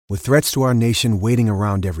With threats to our nation waiting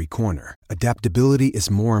around every corner, adaptability is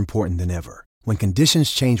more important than ever. When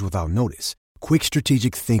conditions change without notice, quick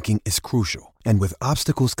strategic thinking is crucial. And with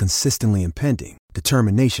obstacles consistently impending,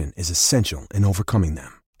 determination is essential in overcoming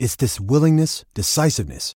them. It's this willingness,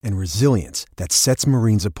 decisiveness, and resilience that sets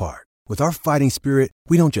Marines apart. With our fighting spirit,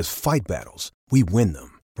 we don't just fight battles, we win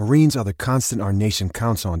them. Marines are the constant our nation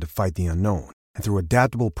counts on to fight the unknown. And through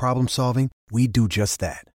adaptable problem solving, we do just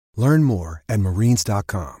that. Learn more at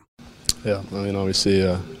marines.com. Yeah, I mean, obviously,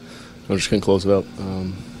 I just couldn't close it up.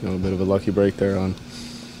 A bit of a lucky break there on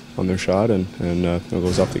their shot, and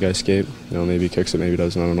goes off the guy's skate. Maybe he kicks it, maybe he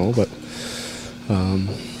doesn't, I don't know. But and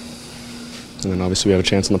then obviously we have a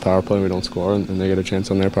chance on the power play, and we don't score, and they get a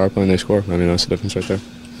chance on their power play, and they score. I mean, that's the difference right there.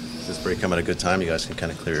 Does this break come at a good time? You guys can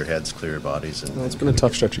kind of clear your heads, clear your bodies. It's been a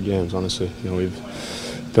tough stretch of games, honestly. We've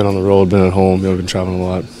been on the road, been at home. We've been traveling a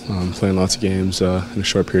lot, playing lots of games in a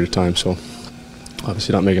short period of time. So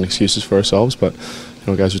obviously not making excuses for ourselves, but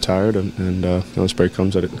guys are tired, and this break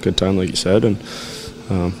comes at a good time, like you said, and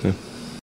yeah.